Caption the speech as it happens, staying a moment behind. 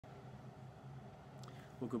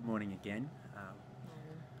Well, good morning again.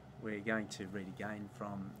 We're going to read again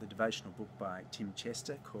from the devotional book by Tim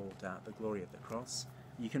Chester called The Glory of the Cross.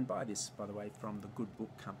 You can buy this, by the way, from the Good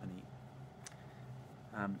Book Company.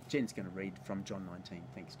 Jen's going to read from John 19.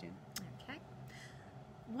 Thanks, Jen. Okay.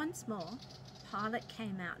 Once more, Pilate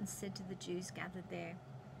came out and said to the Jews gathered there,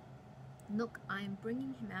 "Look, I am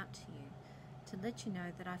bringing him out to you to let you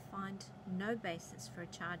know that I find no basis for a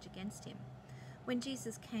charge against him." When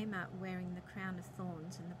Jesus came out wearing the crown of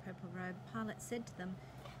thorns and the purple robe, Pilate said to them,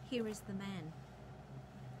 "Here is the man."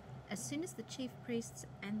 As soon as the chief priests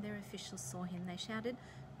and their officials saw him, they shouted,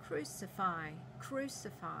 "Crucify!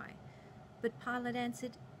 Crucify!" But Pilate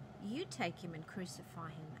answered, "You take him and crucify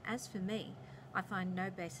him. As for me, I find no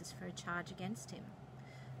basis for a charge against him."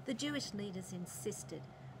 The Jewish leaders insisted,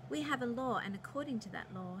 "We have a law, and according to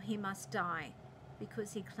that law, he must die,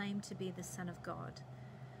 because he claimed to be the Son of God."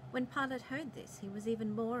 When Pilate heard this, he was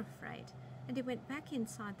even more afraid, and he went back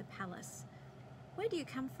inside the palace. "Where do you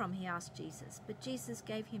come from?" he asked Jesus, but Jesus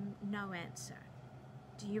gave him no answer.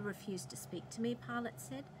 "Do you refuse to speak to me?" Pilate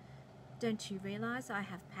said. "Don't you realize I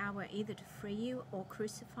have power either to free you or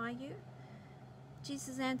crucify you?"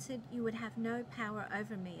 Jesus answered, "You would have no power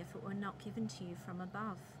over me if it were not given to you from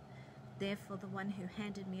above. Therefore the one who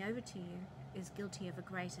handed me over to you is guilty of a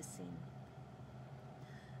greater sin."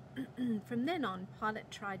 From then on,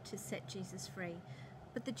 Pilate tried to set Jesus free,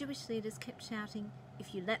 but the Jewish leaders kept shouting,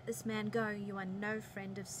 "If you let this man go, you are no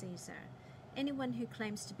friend of Caesar. Anyone who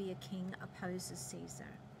claims to be a king opposes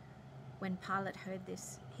Caesar." When Pilate heard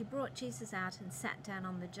this, he brought Jesus out and sat down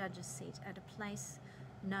on the judge's seat at a place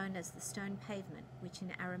known as the Stone Pavement, which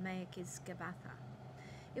in Aramaic is Gabbatha.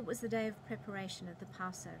 It was the day of preparation of the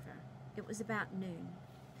Passover. It was about noon.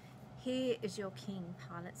 "Here is your king,"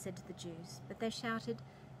 Pilate said to the Jews, but they shouted,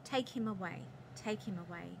 take him away,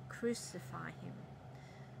 crucify him."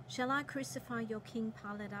 "Shall I crucify your king?"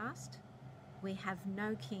 Pilate asked. "We have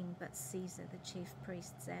no king but Caesar," the chief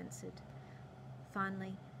priests answered.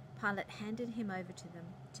 Finally, Pilate handed him over to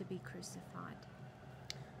them to be crucified.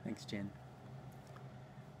 Thanks, Jen.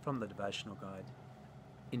 From the devotional guide.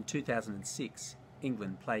 In 2006,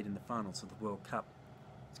 England played in the finals of the World Cup.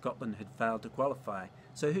 Scotland had failed to qualify,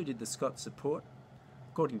 so who did the Scots support?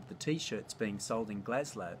 According to the T-shirts being sold in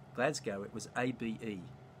Glasgow, it was ABE,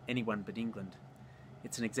 anyone but England.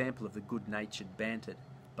 It's an example of the good-natured banter,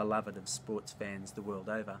 beloved of sports fans the world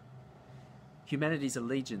over. Humanity's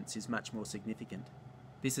allegiance is much more significant.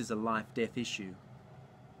 This is a life-death issue.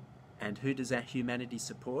 And who does our humanity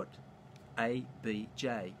support?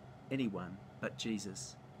 ABJ, anyone but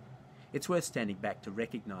Jesus. It's worth standing back to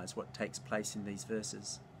recognise what takes place in these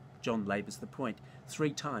verses. John labours the point.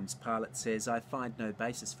 3 times Pilate says, "I find no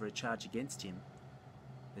basis for a charge against him."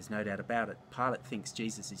 There's no doubt about it. Pilate thinks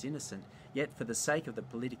Jesus is innocent, yet for the sake of the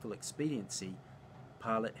political expediency,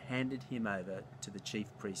 Pilate handed him over to the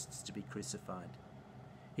chief priests to be crucified.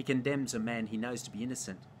 He condemns a man he knows to be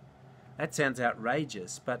innocent. That sounds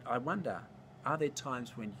outrageous, but I wonder, are there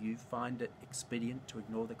times when you find it expedient to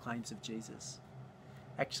ignore the claims of Jesus?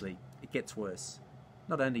 Actually, it gets worse.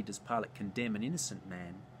 Not only does Pilate condemn an innocent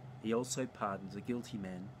man, he also pardons a guilty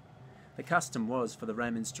man. The custom was for the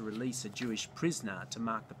Romans to release a Jewish prisoner to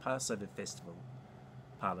mark the Passover festival.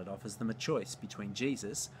 Pilate offers them a choice between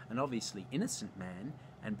Jesus, an obviously innocent man,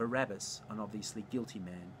 and Barabbas, an obviously guilty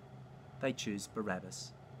man. They choose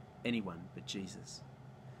Barabbas, anyone but Jesus.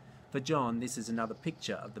 For John, this is another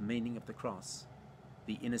picture of the meaning of the cross.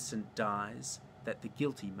 The innocent dies that the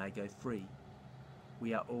guilty may go free.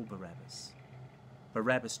 We are all Barabbas.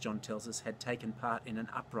 Barabbas, John tells us, had taken part in an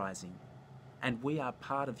uprising, and we are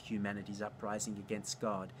part of humanity's uprising against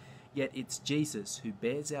God, yet it's Jesus who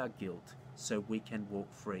bears our guilt so we can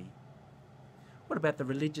walk free. What about the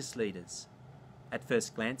religious leaders? At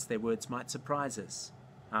first glance, their words might surprise us.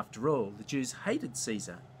 After all, the Jews hated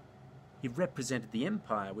Caesar. He represented the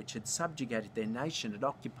empire which had subjugated their nation and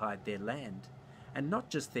occupied their land. And not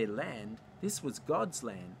just their land, this was God's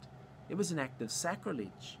land. It was an act of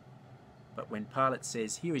sacrilege. But when Pilate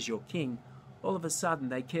says, "Here is your king," all of a sudden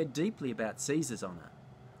they care deeply about Caesar's honour.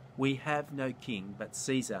 "We have no king but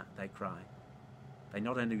Caesar," they cry. They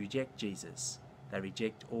not only reject Jesus, they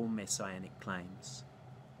reject all messianic claims.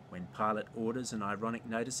 When Pilate orders an ironic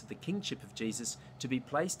notice of the kingship of Jesus to be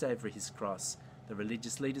placed over his cross, the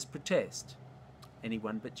religious leaders protest.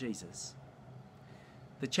 Anyone but Jesus.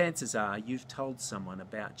 The chances are you've told someone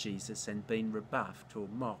about Jesus and been rebuffed or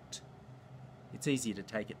mocked. It's easy to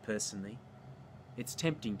take it personally. It's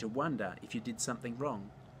tempting to wonder if you did something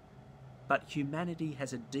wrong. But humanity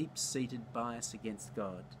has a deep-seated bias against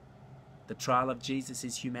God. The trial of Jesus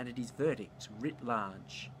is humanity's verdict, writ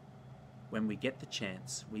large. When we get the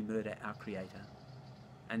chance, we murder our Creator.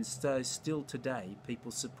 and so still today people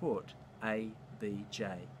support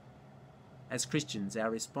ABJ. As Christians, our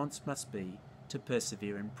response must be to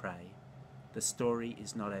persevere and pray. The story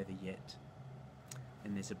is not over yet.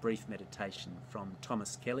 And there's a brief meditation from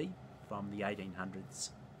Thomas Kelly from the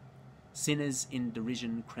 1800s. Sinners in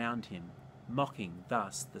derision crowned him, mocking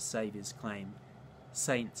thus the Saviour's claim.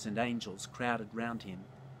 Saints and angels crowded round him,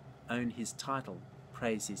 own his title,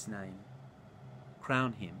 praise his name.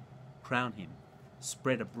 Crown him,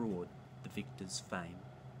 spread abroad the victor's fame.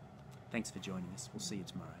 Thanks for joining us. We'll see you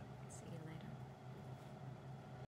tomorrow.